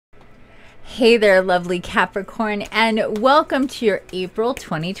Hey there, lovely Capricorn, and welcome to your April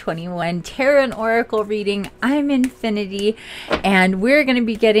 2021 Tarot and Oracle reading. I'm Infiniti, and we're going to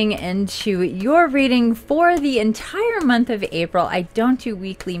be getting into your reading for the entire month of April. I don't do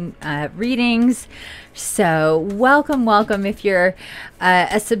weekly readings, so welcome. If you're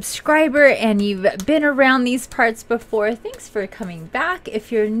a subscriber and you've been around these parts before, thanks for coming back.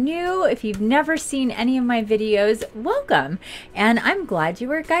 If you're new, if you've never seen any of my videos, welcome, and I'm glad you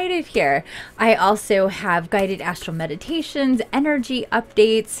were guided here. I also have guided astral meditations, energy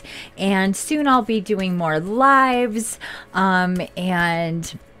updates, and soon I'll be doing more lives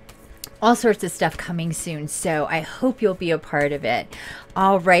and all sorts of stuff coming soon. So I hope you'll be a part of it.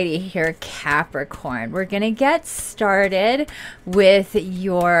 Alrighty here, Capricorn. We're going to get started with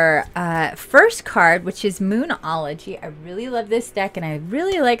your first card, which is Moonology. I really love this deck, and I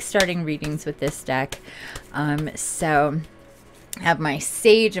really like starting readings with this deck. So I have my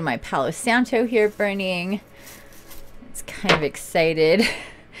sage and my Palo Santo here burning. It's kind of excited.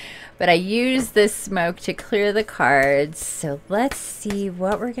 But I use this smoke to clear the cards. So let's see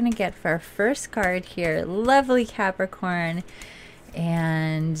what we're going to get for our first card here. Lovely Capricorn.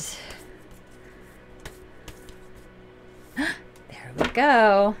 And there we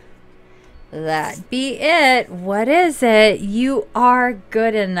go. That be it. What is it? You are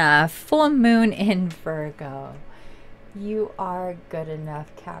good enough. Full moon in Virgo. You are good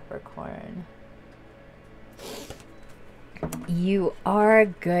enough, Capricorn. You are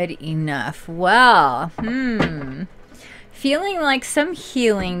good enough. Well, feeling like some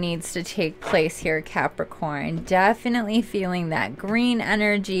healing needs to take place here, Capricorn. Definitely feeling that green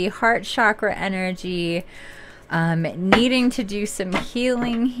energy, heart chakra energy, needing to do some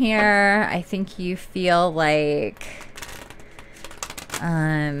healing here. I think you feel like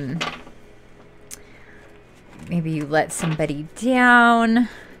maybe you let somebody down.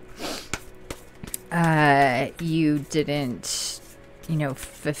 You didn't,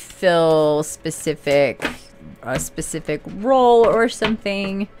 fulfill a specific role or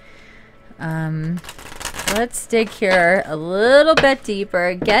something. Let's dig here a little bit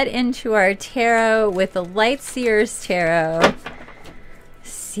deeper. Get into our tarot with the Light Seers Tarot.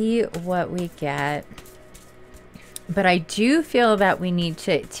 See what we get. But I do feel that we need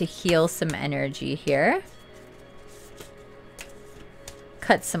to heal some energy here.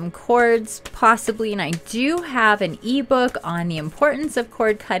 Cut some cords possibly, and I do have an ebook on the importance of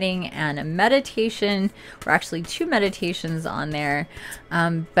cord cutting and a meditation, or actually 2 meditations on there,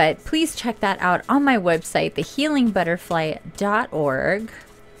 but please check that out on my website, thehealingbutterfly.org.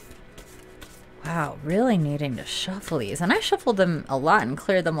 Wow, really needing to shuffle these, and I shuffled them a lot and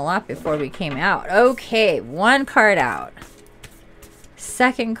cleared them a lot before we came out. Okay, 1 card out,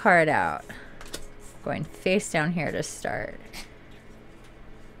 2nd card out, going face down here to start.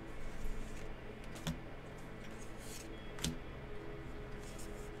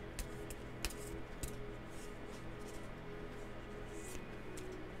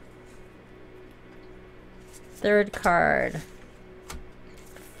 Third card,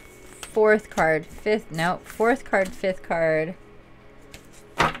 4th card, 5th, no, 4th card, 5th card,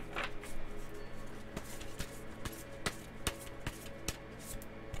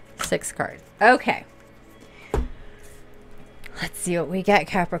 6th card. Okay. Let's see what we get,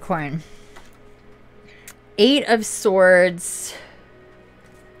 Capricorn. 8 of Swords.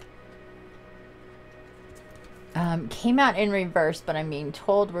 Came out in reverse, but I'm being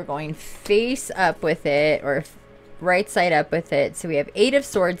told we're going face up with it, or right side up with it. So we have 8 of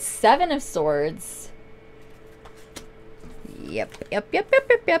Swords, 7 of Swords. Yep.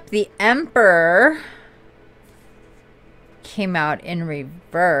 The Emperor came out in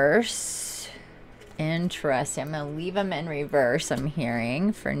reverse. Interesting. I'm going to leave them in reverse, I'm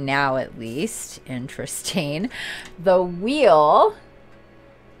hearing, for now at least. Interesting. The Wheel.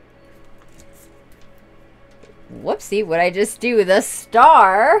 Whoopsie, what'd I just do? The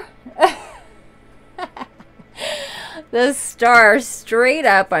Star. The Star straight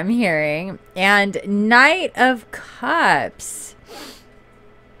up, I'm hearing. And Knight of Cups.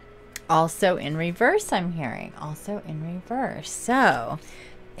 Also in reverse, I'm hearing. Also in reverse. So,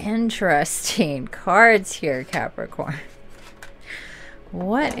 interesting cards here, Capricorn.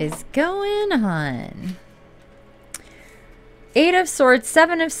 What is going on? 8 of Swords,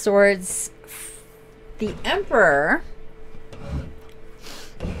 7 of Swords, the Emperor,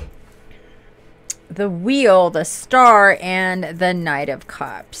 the Wheel, the Star, and the Knight of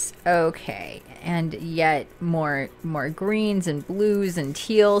Cups. Okay, and yet more greens and blues and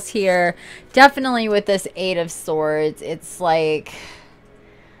teals here. Definitely with this 8 of Swords, it's like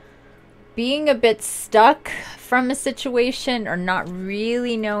being a bit stuck from a situation, or not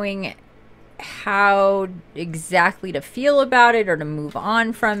really knowing how exactly to feel about it or to move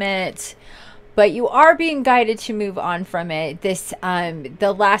on from it. But you are being guided to move on from it. This,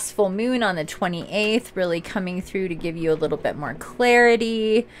 the last full moon on the 28th really coming through to give you a little bit more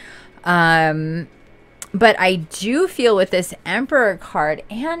clarity. But I do feel with this Emperor card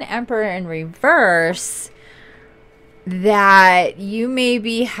and Emperor in reverse that you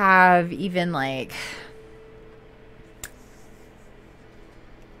maybe have even like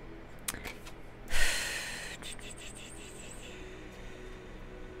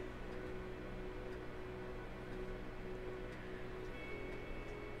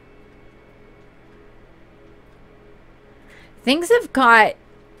things have got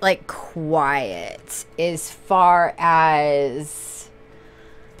like quiet as far as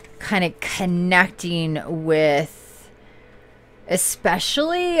kind of connecting with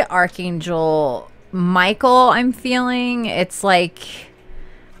especially Archangel Michael. I'm feeling it's like,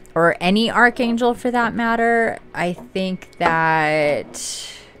 or any archangel for that matter. I think that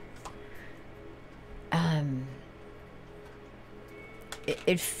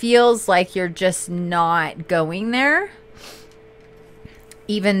it feels like you're just not going there,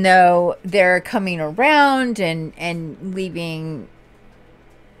 even though they're coming around and leaving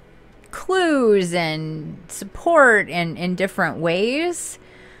clues and support and in different ways,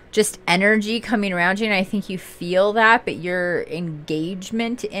 just energy coming around you. And I think you feel that, but your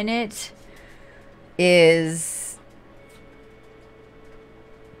engagement in it is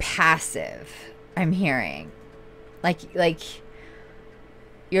passive. I'm hearing like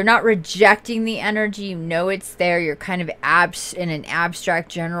you're not rejecting the energy. You know it's there. You're kind of in an abstract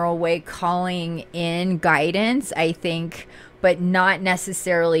general way calling in guidance, I think, but not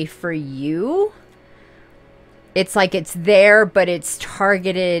necessarily for you. It's like it's there, but it's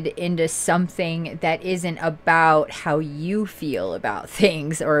targeted into something that isn't about how you feel about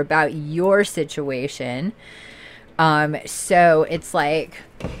things or about your situation. So it's like,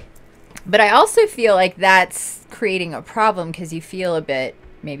 but I also feel like that's creating a problem because you feel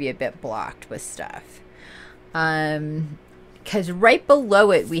maybe a bit blocked with stuff. Because right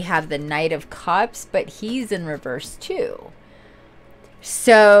below it, we have the Knight of Cups, but he's in reverse too.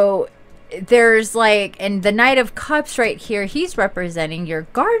 So there's like, and the Knight of Cups right here, he's representing your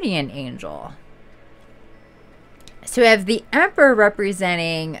guardian angel. So we have the Emperor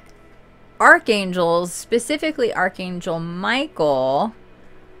representing archangels, specifically Archangel Michael.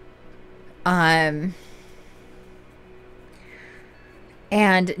 And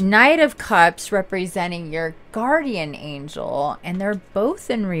Knight of Cups representing your guardian angel, and they're both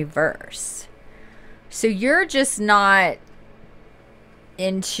in reverse. So you're just not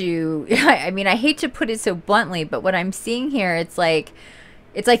into, I mean, I hate to put it so bluntly, but what I'm seeing here, it's like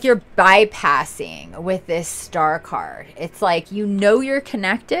you're bypassing with this star card. It's like, you know, you're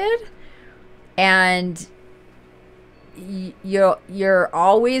connected and you're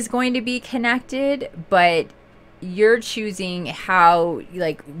always going to be connected, but you're choosing how,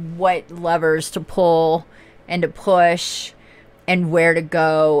 like, what levers to pull and to push and where to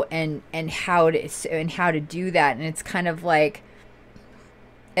go and how to do that. And it's kind of like,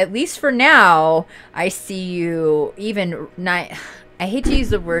 at least for now, I see you even not, I hate to use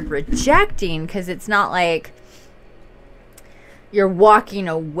the word rejecting, because it's not like you're walking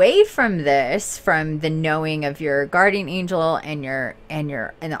away from this, from the knowing of your guardian angel and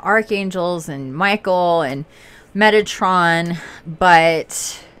the archangels and Michael and Metatron,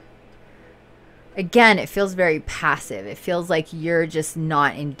 but again, it feels very passive. It feels like you're just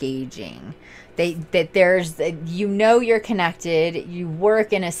not engaging. You know you're connected. You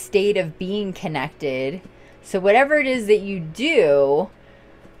work in a state of being connected. So whatever it is that you do,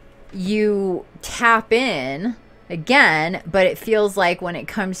 you tap in again, but it feels like when it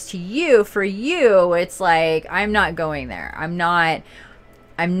comes to you, for you, it's like, I'm not going there. I'm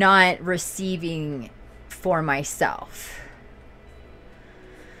not receiving for myself.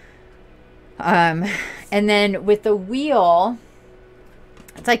 And then with the wheel,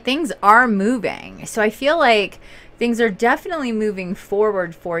 it's like things are moving. So I feel like things are definitely moving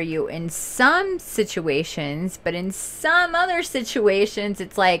forward for you in some situations, but in some other situations,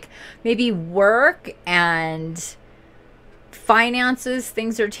 it's like maybe work and finances,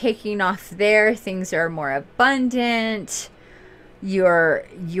 things are taking off there. Things are more abundant. You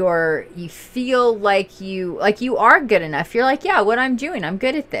feel like you are good enough. You're like, yeah, what I'm doing, I'm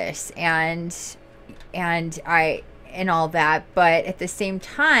good at this. And all that, but at the same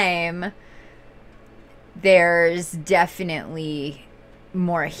time, there's definitely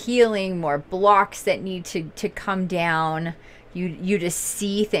more healing, more blocks that need to come down. You to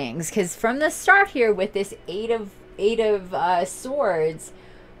see things, because from the start here with this eight of swords,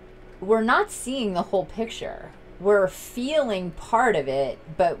 we're not seeing the whole picture. We're feeling part of it,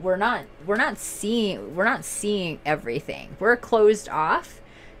 but we're not seeing everything. We're closed off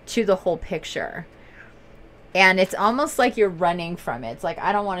to the whole picture. And it's almost like you're running from it. It's like,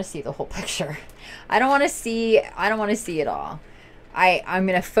 I don't want to see the whole picture. I don't want to see it all. I'm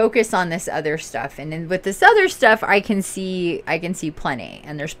going to focus on this other stuff. And then with this other stuff, I can see plenty.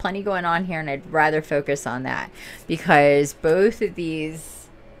 And there's plenty going on here, and I'd rather focus on that because both of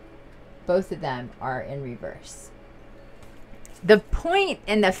them are in reverse. The point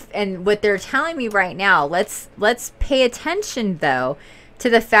and what they're telling me right now, let's pay attention though to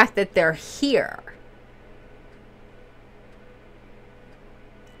the fact that they're here.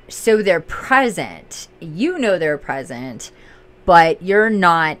 So they're present. You know they're present, but you're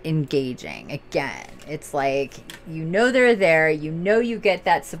not engaging. Again, it's like, you know they're there. You know you get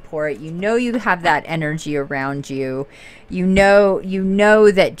that support. You know you have that energy around you. You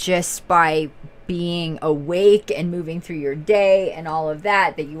know that just by being awake and moving through your day and all of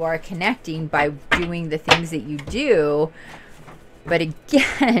that you are connecting by doing the things that you do. But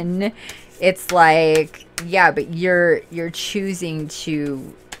again, it's like, yeah, but you're choosing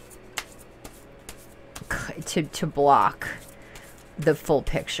to block the full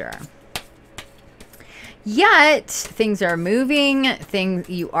picture. Yet things are moving,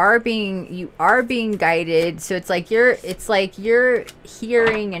 you are being guided. So it's like you're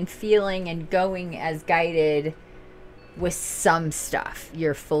hearing and feeling and going as guided with some stuff.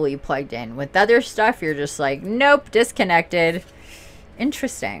 You're fully plugged in. With other stuff, you're just like, nope, disconnected.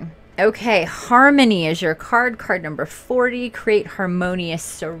 Interesting. Okay, harmony is your card number 40. Create harmonious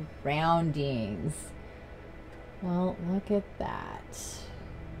surroundings. Well, look at that.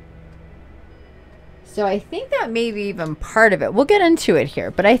 So I think that may be even part of it. We'll get into it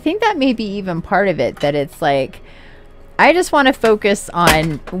here, but I think that may be even part of it, that it's like, I just want to focus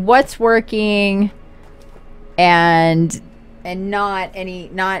on what's working and not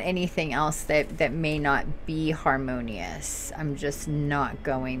anything else that may not be harmonious. I'm just not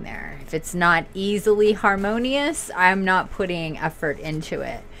going there. If it's not easily harmonious, I'm not putting effort into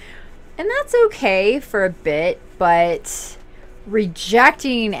it. And that's okay for a bit, but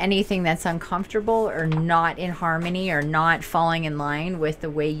rejecting anything that's uncomfortable or not in harmony or not falling in line with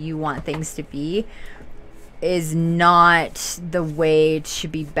the way you want things to be is not the way to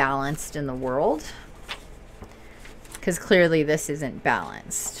be balanced in the world. Because clearly this isn't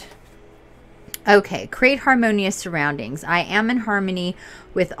balanced. Okay, create harmonious surroundings. I am in harmony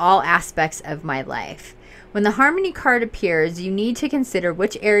with all aspects of my life. When the harmony card appears, you need to consider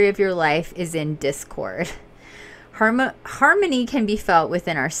which area of your life is in discord. Harmony can be felt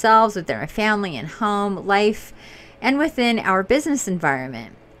within ourselves, within our family and home life, and within our business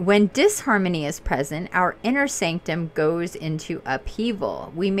environment. When disharmony is present, our inner sanctum goes into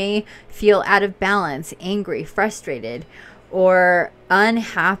upheaval. We may feel out of balance, angry, frustrated, or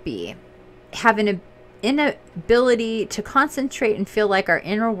unhappy, have an inability to concentrate, and feel like our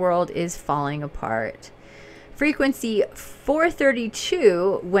inner world is falling apart. Frequency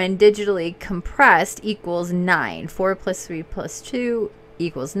 432, when digitally compressed, equals 9. 4 plus 3 plus 2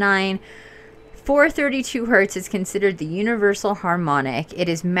 equals 9. 432 hertz is considered the universal harmonic. It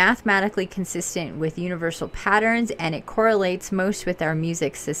is mathematically consistent with universal patterns, and it correlates most with our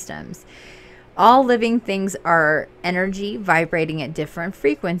music systems. All living things are energy vibrating at different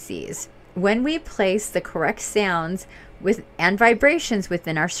frequencies. When we place the correct sounds and vibrations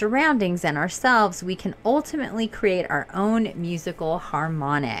within our surroundings and ourselves, we can ultimately create our own musical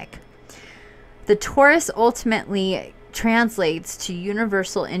harmonic. The Taurus ultimately translates to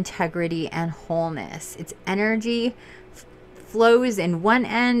universal integrity and wholeness. Its energy flows in one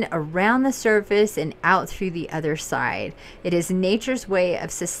end around the surface and out through the other side. It is nature's way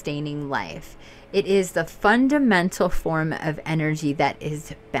of sustaining life. It is the fundamental form of energy that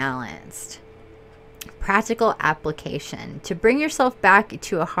is balanced. Practical application. To bring yourself back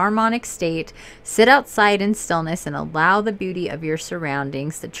to a harmonic state, sit outside in stillness and allow the beauty of your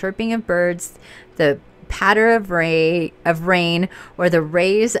surroundings, the chirping of birds, the patter of rain, or the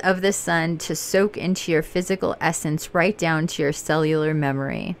rays of the sun to soak into your physical essence right down to your cellular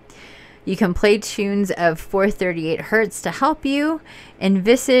memory. You can play tunes of 438 hertz to help you.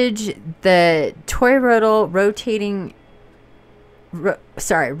 Envisage the toroidal relating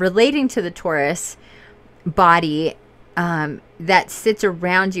to the Taurus body that sits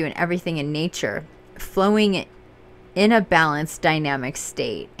around you and everything in nature, flowing in a balanced dynamic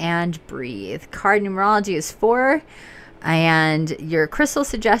state. And breathe. Card numerology is 4, and your crystal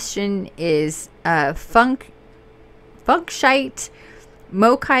suggestion is funkshite,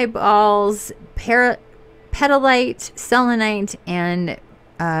 mokai balls, petalite, selenite, and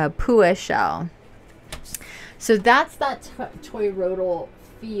Pua shell. So that's that toroidal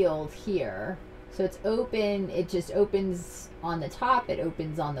field here. So it's open, it just opens on the top, it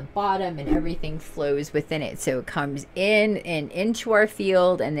opens on the bottom, and everything flows within it. So it comes in and into our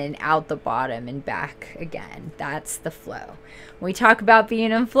field and then out the bottom and back again. That's the flow. When we talk about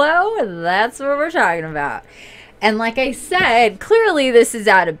being in flow, that's what we're talking about. And like I said, clearly this is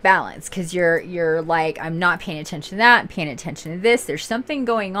out of balance because you're like, I'm not paying attention to that, I'm paying attention to this. There's something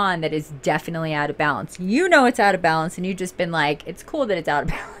going on that is definitely out of balance. You know it's out of balance, and you've just been like, it's cool that it's out of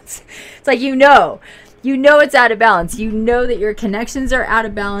balance. It's like, you know it's out of balance. You know that your connections are out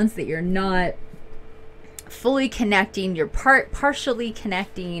of balance, that you're not fully connecting, you're partially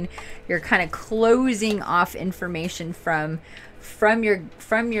connecting, you're kind of closing off information from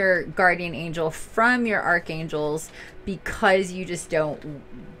your guardian angel, from your archangels, because you just don't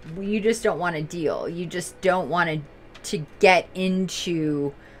want to deal. You just don't want to get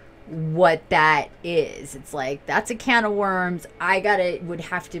into what that is. It's like, that's a can of worms would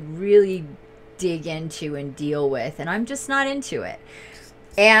have to really dig into and deal with, and I'm just not into it.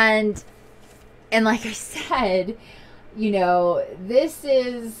 And like I said, you know, this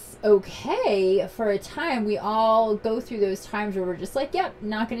is okay for a time. We all go through those times where we're just like, yep,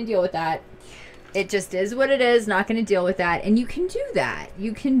 not going to deal with that. It just is what it is, not going to deal with that. And you can do that.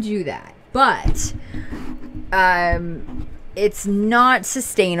 You can do that. But it's not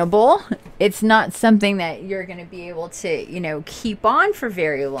sustainable. It's not something that you're going to be able to, you know, keep on for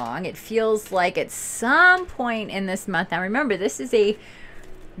very long. It feels like at some point in this month. Now remember, this is the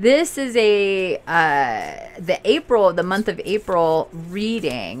month of April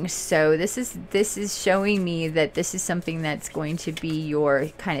reading. So this is showing me that this is something that's going to be your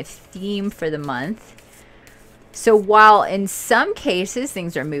kind of theme for the month. So while in some cases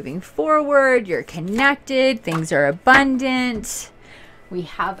things are moving forward, you're connected, things are abundant, we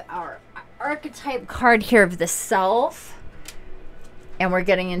have our archetype card here of the self. And we're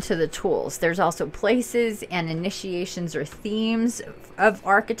getting into the tools. There's also places and initiations or themes of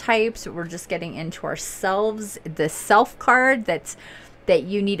archetypes. We're just getting into ourselves. The self card that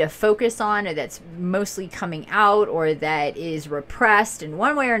you need to focus on, or that's mostly coming out, or that is repressed in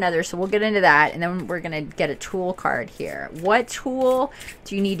one way or another. So we'll get into that. And then we're going to get a tool card here. What tool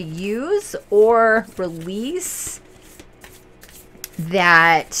do you need to use or release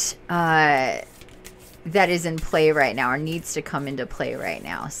that that is in play right now, or needs to come into play right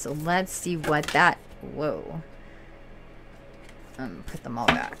now? So let's see what that, whoa, put them all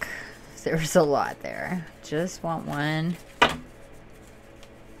back. There's a lot there. Just want one.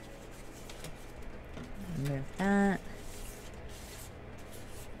 Move that.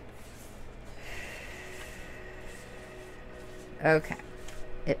 Okay,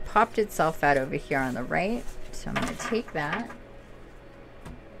 it popped itself out over here on the right, so I'm going to take that.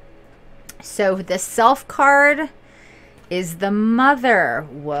 So the self card is the mother.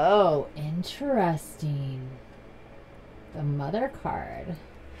 Whoa, interesting. The mother card.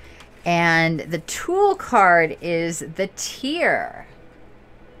 And the tool card is the tear.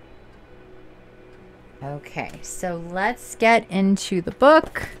 Okay, so let's get into the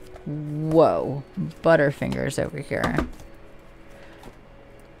book. Whoa, butterfingers over here.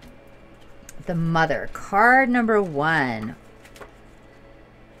 The mother card number 1.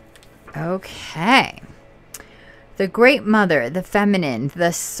 Okay. The Great Mother, the feminine,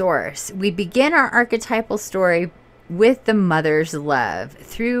 the source. We begin our archetypal story with the mother's love.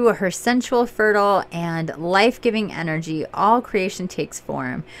 Through her sensual, fertile, and life-giving energy, all creation takes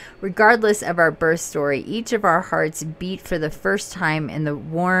form. Regardless of our birth story, each of our hearts beat for the first time in the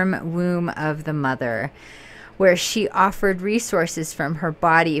warm womb of the mother, where she offered resources from her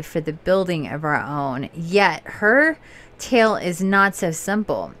body for the building of our own. Yet her tale is not so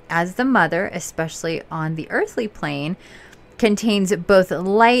simple, as the mother, especially on the earthly plane, contains both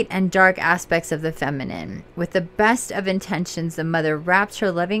light and dark aspects of the feminine. With the best of intentions, the mother wraps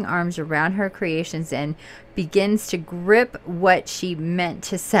her loving arms around her creations and begins to grip what she meant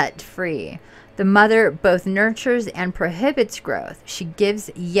to set free. The mother both nurtures and prohibits growth. She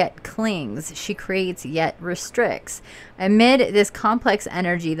gives yet clings. She creates yet restricts. Amid this complex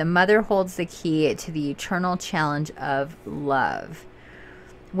energy, the mother holds the key to the eternal challenge of love.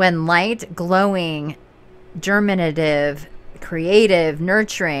 When light, glowing, germinative, creative,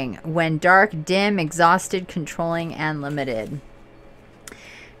 nurturing. When dark, dim, exhausted, controlling, and limited.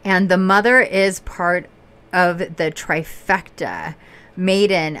 And the mother is part of the trifecta.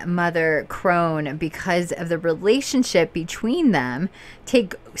 Maiden, mother, crone, because of the relationship between them.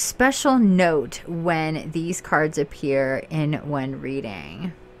 Take special note when these cards appear in one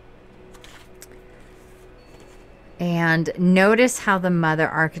reading. And notice how the mother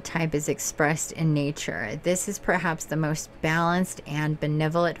archetype is expressed in nature. This is perhaps the most balanced and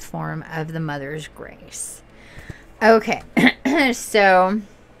benevolent form of the mother's grace. Okay, so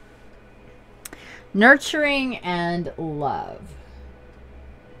nurturing and love.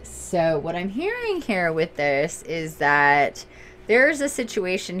 So what I'm hearing here with this is that there's a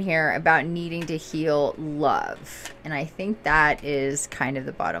situation here about needing to heal love. And I think that is kind of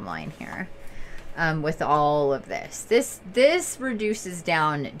the bottom line here. With all of this. This reduces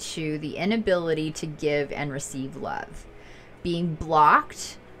down to the inability to give and receive love. Being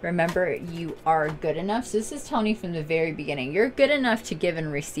blocked. Remember, you are good enough. So this is telling you from the very beginning, you're good enough to give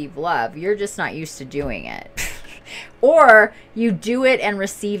and receive love. You're just not used to doing it. Or you do it and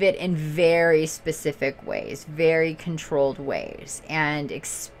receive it in very specific ways, very controlled ways. And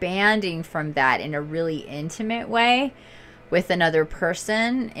expanding from that in a really intimate way with another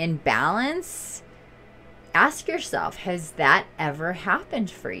person in balance. Ask yourself, has that ever happened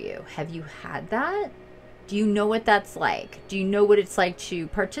for you? Have you had that? Do you know what that's like? Do you know what it's like to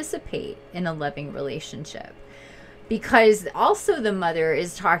participate in a loving relationship? Because also the mother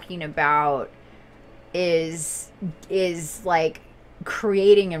is talking about is like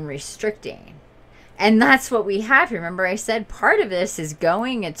creating and restricting. And that's what we have here. Remember I said part of this is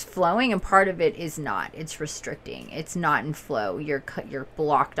going, it's flowing, and part of it is not. It's restricting. It's not in flow. You're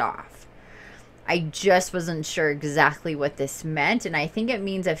blocked off. I just wasn't sure exactly what this meant, and I think it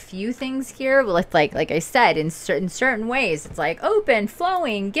means a few things here. Like I said, in certain ways, it's like open,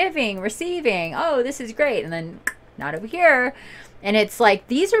 flowing, giving, receiving. Oh, this is great, and then not over here. And it's like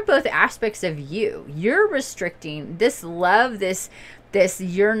these are both aspects of you. You're restricting this love, this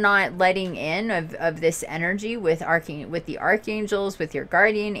you're not letting in of this energy with the archangels, with your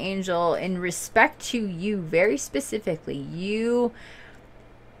guardian angel, in respect to you very specifically. You,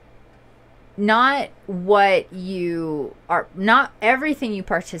 not what you are, not everything you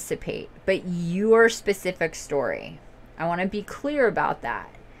participate, but your specific story. I want to be clear about that.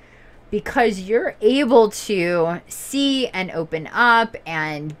 Because you're able to see and open up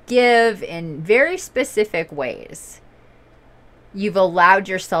and give in very specific ways. You've allowed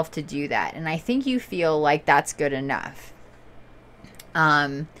yourself to do that. And I think you feel like that's good enough.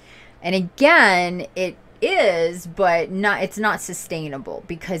 And again, it is, but it's not sustainable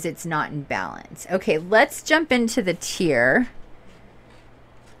because it's not in balance. Okay, let's jump into the tier.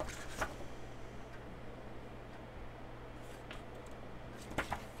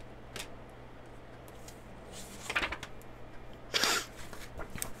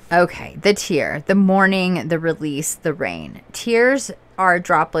 Okay, the tear, the mourning, the release, the rain. Tears are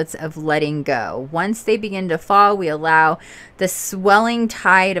droplets of letting go. Once they begin to fall, we allow the swelling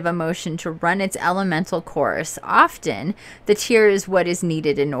tide of emotion to run its elemental course. Often, the tear is what is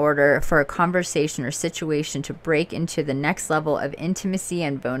needed in order for a conversation or situation to break into the next level of intimacy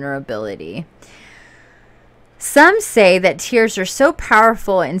and vulnerability. Some say that tears are so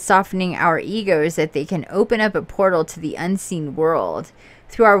powerful in softening our egos that they can open up a portal to the unseen world.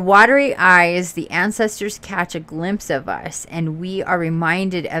 Through our watery eyes, the ancestors catch a glimpse of us, and we are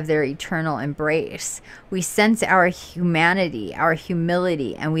reminded of their eternal embrace. We sense our humanity, our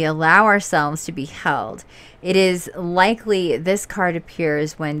humility, and we allow ourselves to be held. It is likely this card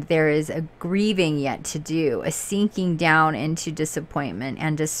appears when there is a grieving yet to do, a sinking down into disappointment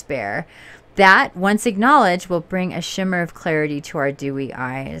and despair. That, once acknowledged, will bring a shimmer of clarity to our dewy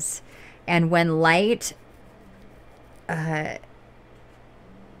eyes. And when light,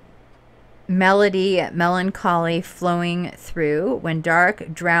 melody, melancholy flowing through, when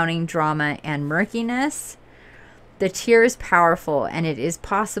dark, drowning drama and murkiness, the tear is powerful, and it is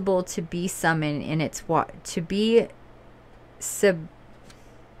possible to be summoned in its oh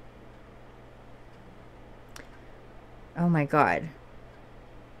my God.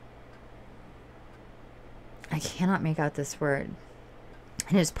 I cannot make out this word.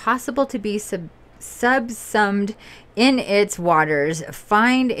 It is possible to be subsumed in its waters.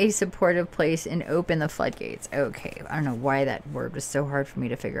 Find a supportive place and open the floodgates. Okay, I don't know why that word was so hard for me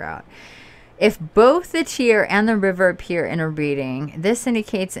to figure out. If both the tear and the river appear in a reading, this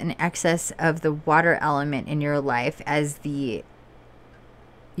indicates an excess of the water element in your life, as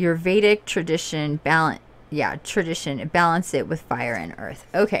your Vedic tradition balance it with fire and earth.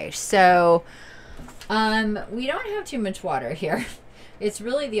 Okay, so we don't have too much water here. It's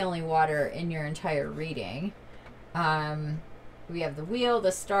really the only water in your entire reading. We have the wheel,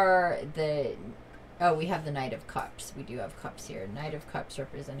 the star, we have the Knight of Cups. We do have cups here. Knight of Cups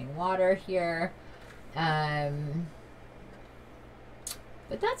representing water here. But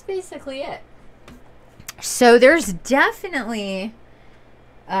that's basically it. So there's definitely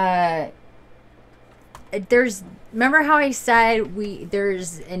remember how I said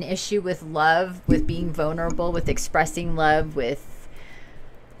there's an issue with love, with being vulnerable, with expressing love, with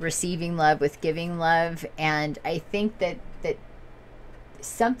receiving love, with giving love. And I think that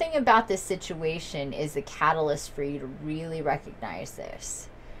something about this situation is a catalyst for you to really recognize this,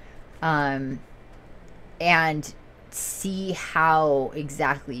 and see how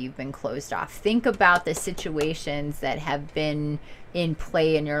exactly you've been closed off. Think about the situations that have been in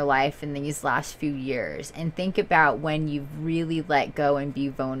play in your life in these last few years, and think about when you've really let go and be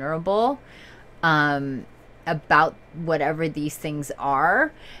vulnerable about whatever these things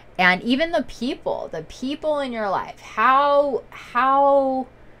are. And even the people in your life, how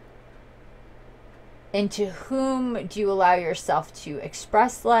and to whom do you allow yourself to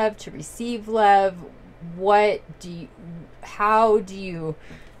express love, to receive love? How do you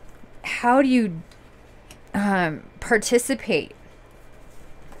participate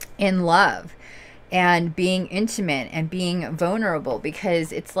in love and being intimate and being vulnerable?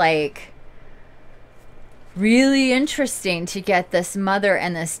 Because it's like really interesting to get this Mother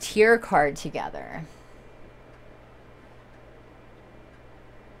and this Tear card together.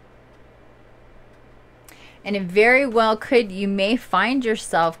 And it very well could, you may find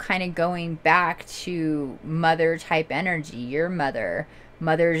yourself kind of going back to mother type energy, your mother,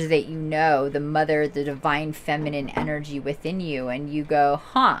 mothers that you know, the mother, the divine feminine energy within you. And you go,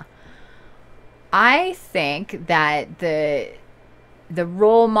 huh, I think that the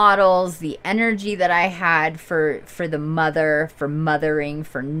role models, the energy that I had for the mother, for mothering,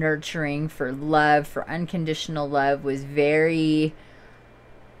 for nurturing, for love, for unconditional love was very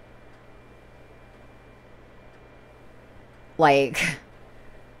like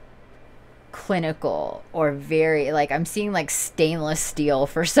clinical, or very like, I'm seeing like stainless steel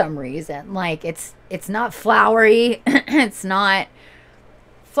for some reason. Like it's not flowery. It's not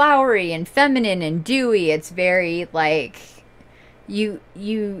flowery and feminine and dewy. It's very like you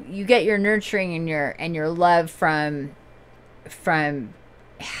get your nurturing and your love from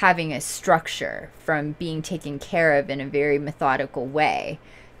having a structure, from being taken care of in a very methodical way.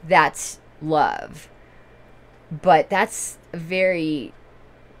 That's love. But that's a very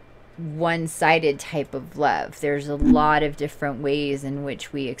one-sided type of love. There's a lot of different ways in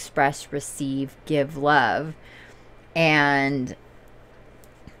which we express, receive, give love. And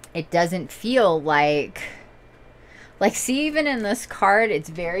it doesn't feel like see, even in this card, it's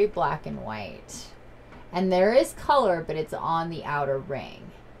very black and white. And there is color, but it's on the outer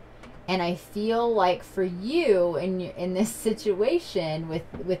ring. And I feel like for you in this situation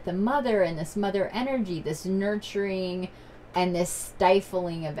with the mother and this mother energy, this nurturing and this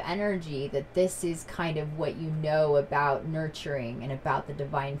stifling of energy, that this is kind of what you know about nurturing and about the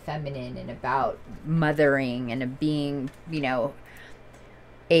divine feminine and about mothering and being, you know,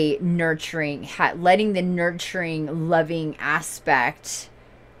 a nurturing, letting the nurturing, loving aspect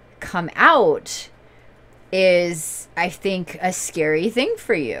come out is, I think, a scary thing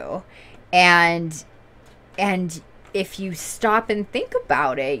for you. And if you stop and think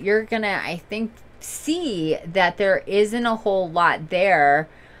about it, you're gonna, I think, see that there isn't a whole lot there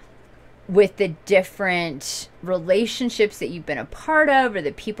with the different relationships that you've been a part of, or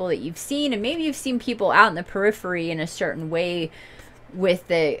the people that you've seen. And maybe you've seen people out in the periphery in a certain way with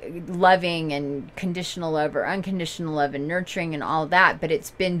the loving and conditional love or unconditional love and nurturing and all that, but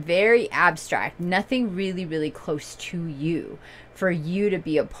it's been very abstract, nothing really, really close to you for you to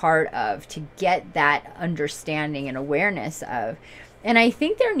be a part of, to get that understanding and awareness of. And I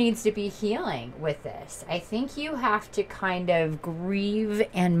think there needs to be healing with this. I think you have to kind of grieve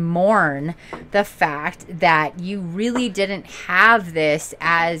and mourn the fact that you really didn't have this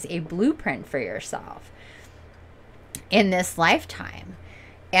as a blueprint for yourself in this lifetime.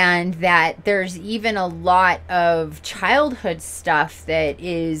 And that there's even a lot of childhood stuff that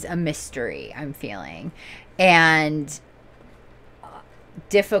is a mystery, I'm feeling, and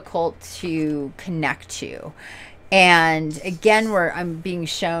difficult to connect to. And again, I'm being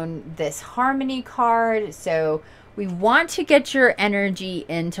shown this harmony card. So we want to get your energy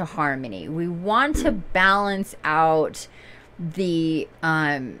into harmony. We want to balance out the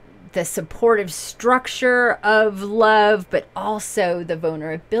supportive structure of love, but also the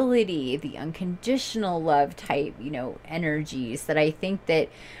vulnerability, the unconditional love type, you know, energies that I think that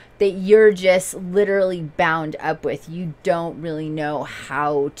you're just literally bound up with. You don't really know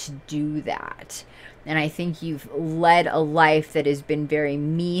how to do that. And I think you've led a life that has been very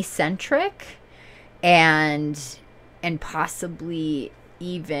me-centric and possibly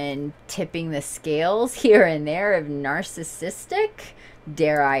even tipping the scales here and there of narcissistic,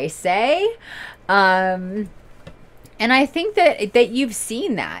 dare I say. And And I think that you've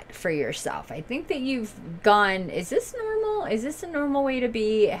seen that for yourself. I think that you've gone, is this normal? Is this a normal way to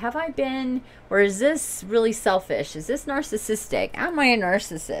be? Have I been, or is this really selfish? Is this narcissistic? Am I a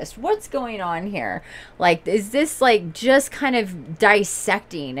narcissist? What's going on here? Like, is this like just kind of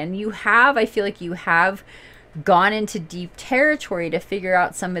dissecting? And you have, I feel like you have gone into deep territory to figure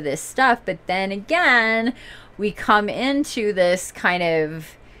out some of this stuff. But then again, we come into this kind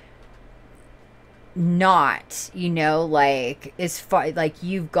of not, you know, like as far, like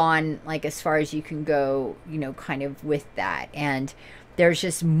you've gone like as far as you can go, you know, kind of with that, and there's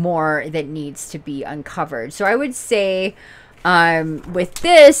just more that needs to be uncovered. So I would say with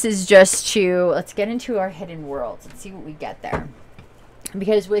this is just to, let's get into our hidden worlds and see what we get there,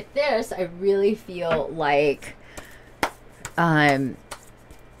 because with this I really feel like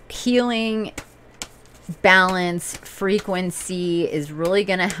healing, balance, frequency is really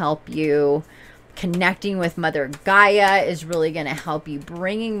going to help you. Connecting with Mother Gaia is really going to help you,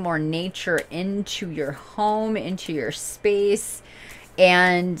 bringing more nature into your home, into your space.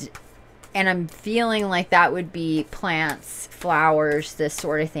 And I'm feeling like that would be plants, flowers, this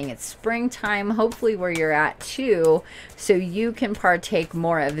sort of thing. It's springtime, hopefully where you're at too, so you can partake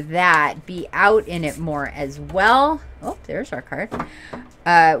more of that, be out in it more as well. Oh, there's our card.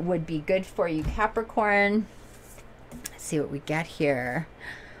 Would be good for you, Capricorn. Let's see what we get here.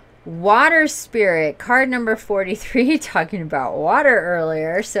 Water spirit, card number 43, talking about water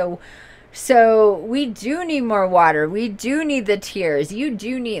earlier. So we do need more water. We do need the tears. You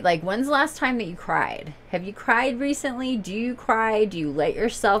do need, like, when's the last time that you cried? Have you cried recently? Do you cry? Do you let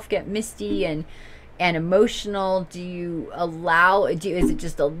yourself get misty and emotional? Do you allow, is it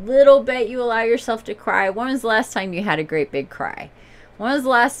just a little bit you allow yourself to cry? When was the last time you had a great big cry? When was the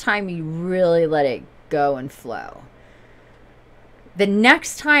last time you really let it go and flow? The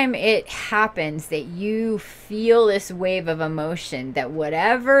next time it happens that you feel this wave of emotion, that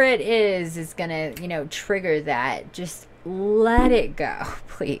whatever it is going to, you know, trigger that, just let it go,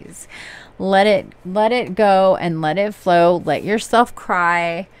 please. Let it go and let it flow. Let yourself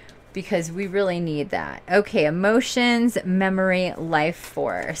cry, because we really need that. Okay, emotions, memory, life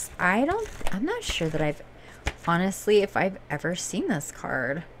force. I'm not sure that I've, honestly, if I've ever seen this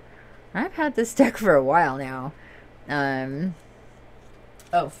card. I've had this deck for a while now.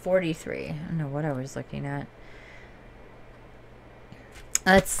 Oh, 43. I don't know what I was looking at.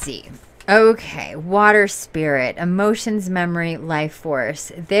 Let's see. Okay, water spirit, emotions, memory, life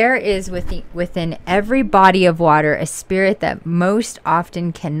force. There is within every body of water a spirit that most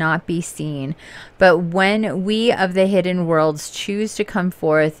often cannot be seen. But when we of the hidden worlds choose to come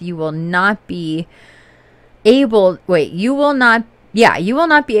forth, you will not be able, you will not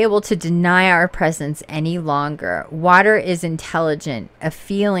be able to deny our presence any longer. Water is intelligent, a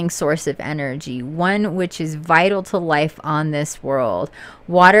feeling source of energy, one which is vital to life on this world.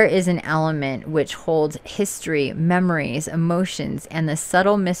 Water is an element which holds history, memories, emotions, and the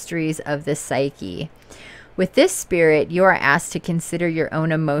subtle mysteries of the psyche. With this spirit, you are asked to consider your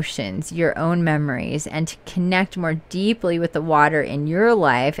own emotions, your own memories, and to connect more deeply with the water in your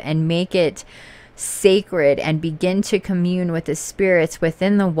life and make it sacred, and begin to commune with the spirits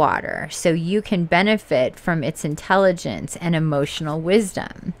within the water so you can benefit from its intelligence and emotional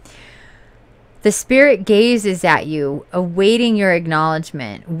wisdom. The spirit gazes at you, awaiting your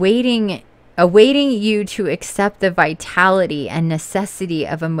acknowledgement, awaiting you to accept the vitality and necessity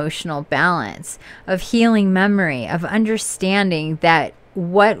of emotional balance, of healing memory, of understanding that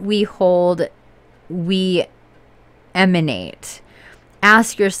what we hold, we emanate.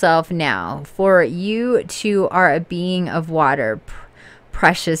 Ask yourself now, for you too are a being of water,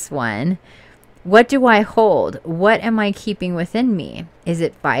 precious one. What do I hold? What am I keeping within me? Is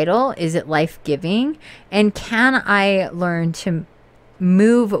it vital? Is it life-giving? And can I learn to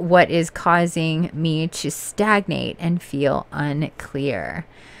move what is causing me to stagnate and feel unclear?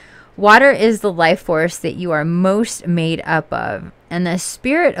 Water is the life force that you are most made up of, and the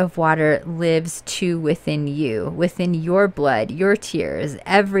spirit of water lives too within you, within your blood, your tears,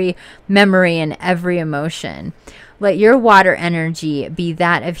 every memory and every emotion. Let your water energy be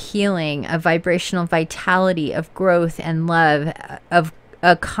that of healing, of vibrational vitality, of growth and love, of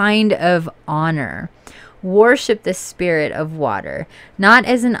a kind of honor. Worship the spirit of water, not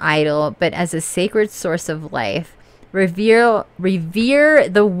as an idol, but as a sacred source of life. Revere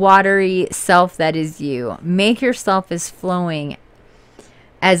the watery self that is you. Make yourself as flowing,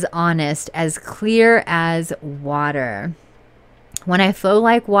 as honest, as clear as water. When I flow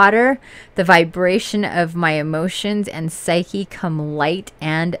like water, the vibration of my emotions and psyche come light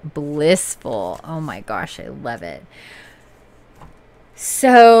and blissful. Oh my gosh, I love it.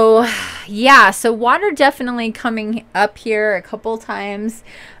 So yeah, so water definitely coming up here a couple times.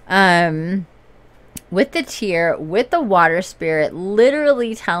 With the tear, with the water spirit,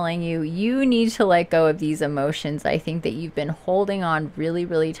 literally telling you, you need to let go of these emotions. I think that you've been holding on really,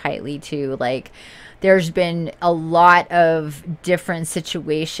 really tightly to. Like, there's been a lot of different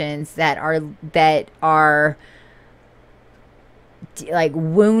situations that are like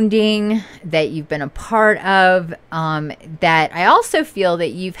wounding that you've been a part of, that I also feel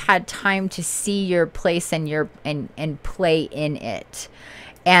that you've had time to see your place and and play in it,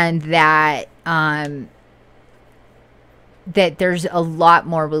 and that that there's a lot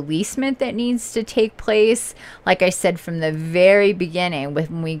more releasement that needs to take place. Like I said from the very beginning,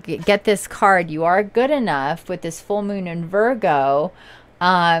 when we get this card, you are good enough, with this full moon in Virgo.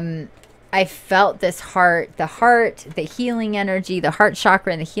 I felt this the healing energy, the heart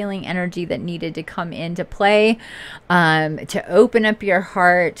chakra and the healing energy that needed to come into play, to open up your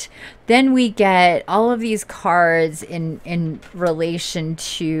heart. Then we get all of these cards in relation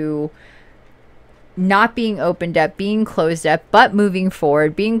to not being opened up, being closed up, but moving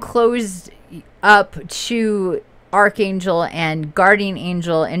forward, being closed up to archangel and guardian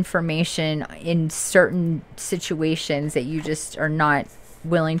angel information in certain situations that you just are not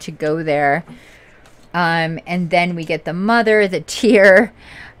willing to go there. And then we get the mother, the tear,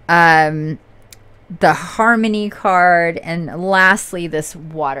 the harmony card, and lastly this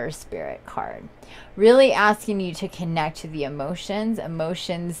water spirit card, really asking you to connect to the emotions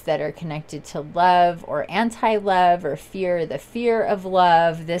that are connected to love or anti-love or fear. The fear of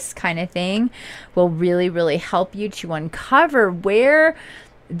love, this kind of thing, will really, really help you to uncover where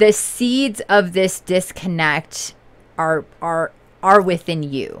the seeds of this disconnect are within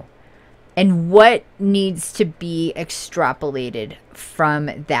you, and what needs to be extrapolated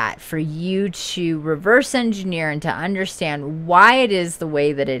from that for you to reverse engineer and to understand why it is the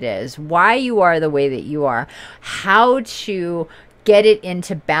way that it is, why you are the way that you are, how to get it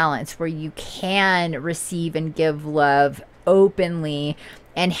into balance where you can receive and give love openly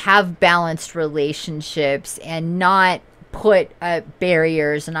and have balanced relationships and not put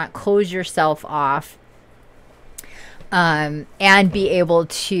barriers and not close yourself off. And be able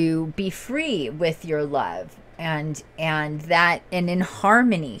to be free with your love and in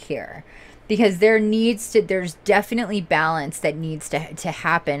harmony here, because there's definitely balance that needs to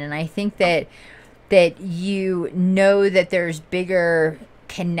happen. And I think that you know that there's bigger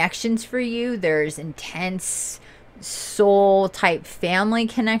connections for you. There's intense soul type family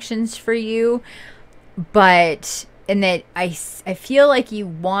connections for you, and that I feel like you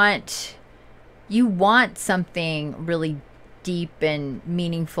want something really deep and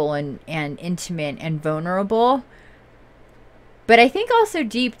meaningful and intimate and vulnerable. But I think also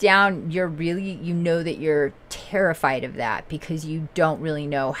deep down, you know that you're terrified of that because you don't really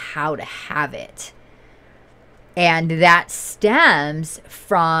know how to have it. And that stems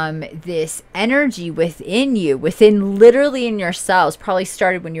from this energy within you, literally in your cells. Probably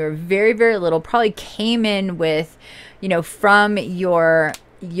started when you were very, very little, probably came in with, from your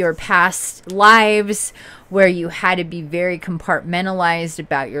past lives where you had to be very compartmentalized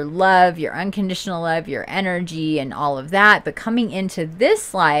about your love, your unconditional love, your energy, and all of that. But coming into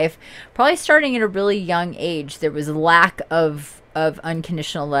this life, probably starting at a really young age, there was a lack of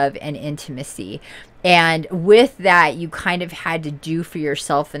unconditional love and intimacy. And with that, you kind of had to do for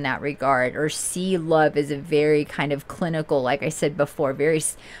yourself in that regard, or see love as a very kind of clinical, like I said before, very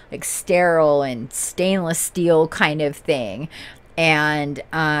like sterile and stainless steel kind of thing. And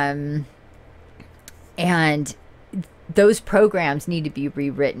those programs need to be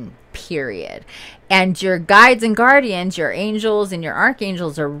rewritten, period. And your guides and guardians, your angels and your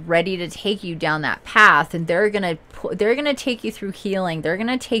archangels, are ready to take you down that path, and they're gonna take you through healing. They're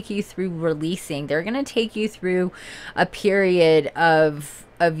gonna take you through releasing. They're gonna take you through a period of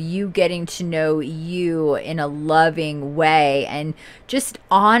you getting to know you in a loving way, and just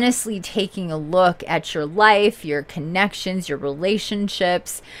honestly taking a look at your life, your connections, your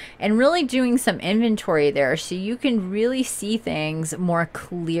relationships, and really doing some inventory there so you can really see things more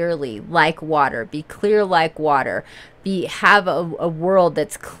clearly, like water. Be clear like water. Have a world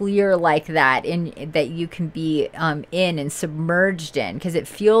that's clear like that, that you can be in and submerged in, because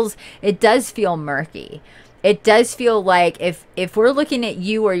it does feel murky. It does feel like if we're looking at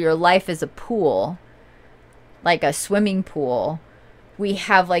you or your life as a pool, like a swimming pool, we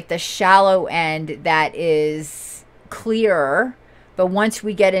have like the shallow end that is clearer, but once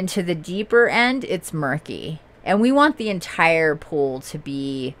we get into the deeper end, it's murky. And we want the entire pool to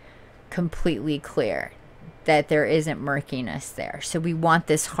be completely clear, that there isn't murkiness there. So we want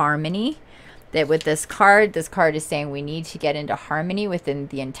this harmony. that with this card is saying we need to get into harmony within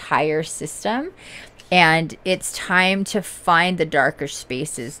the entire system. And it's time to find the darker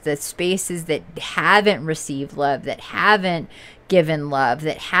spaces, the spaces that haven't received love, that haven't given love,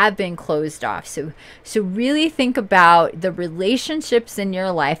 that have been closed off. So really think about the relationships in your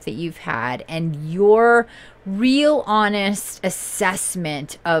life that you've had and your real honest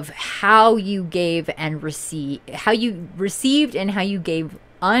assessment of how you gave and received, how you received and how you gave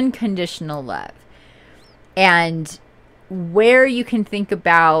unconditional love, and where you can think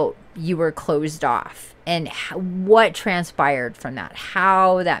about you were closed off and what transpired from that,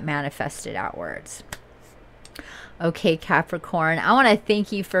 how that manifested outwards. Okay, Capricorn, I want to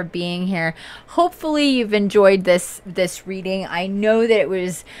thank you for being here. Hopefully you've enjoyed this reading. I know that it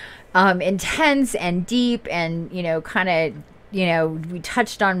was intense and deep, and kind of, we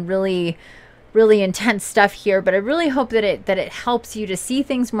touched on really intense stuff here, but I really hope that it helps you to see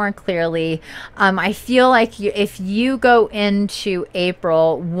things more clearly. I feel like if you go into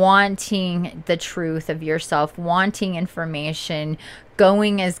April wanting the truth of yourself, wanting information,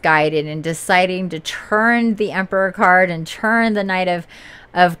 going as guided, and deciding to turn the Emperor card and turn the Knight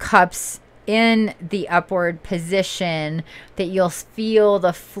of Cups in the upward position, that you'll feel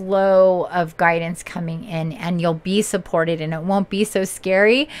the flow of guidance coming in, and you'll be supported, and it won't be so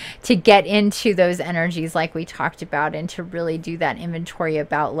scary to get into those energies like we talked about, and to really do that inventory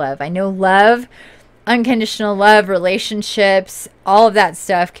about love. I know love, unconditional love, relationships, all of that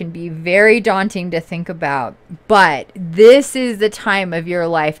stuff can be very daunting to think about, but this is the time of your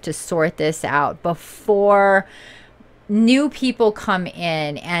life to sort this out before new people come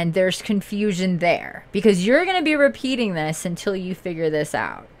in and there's confusion there, because you're going to be repeating this until you figure this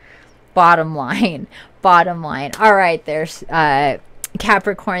out. Bottom line. All right, there's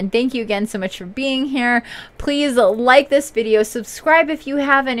Capricorn, thank you again so much for being here. Please like this video, subscribe if you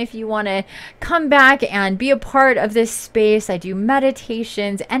haven't, if you want to come back and be a part of this space. I do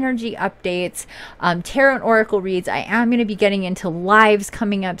meditations, energy updates, tarot and oracle reads. I am going to be getting into lives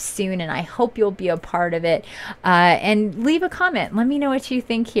coming up soon, and I hope you'll be a part of it. And leave a comment, let me know what you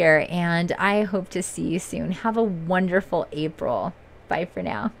think here, and I hope to see you soon. Have a wonderful April. Bye for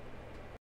now.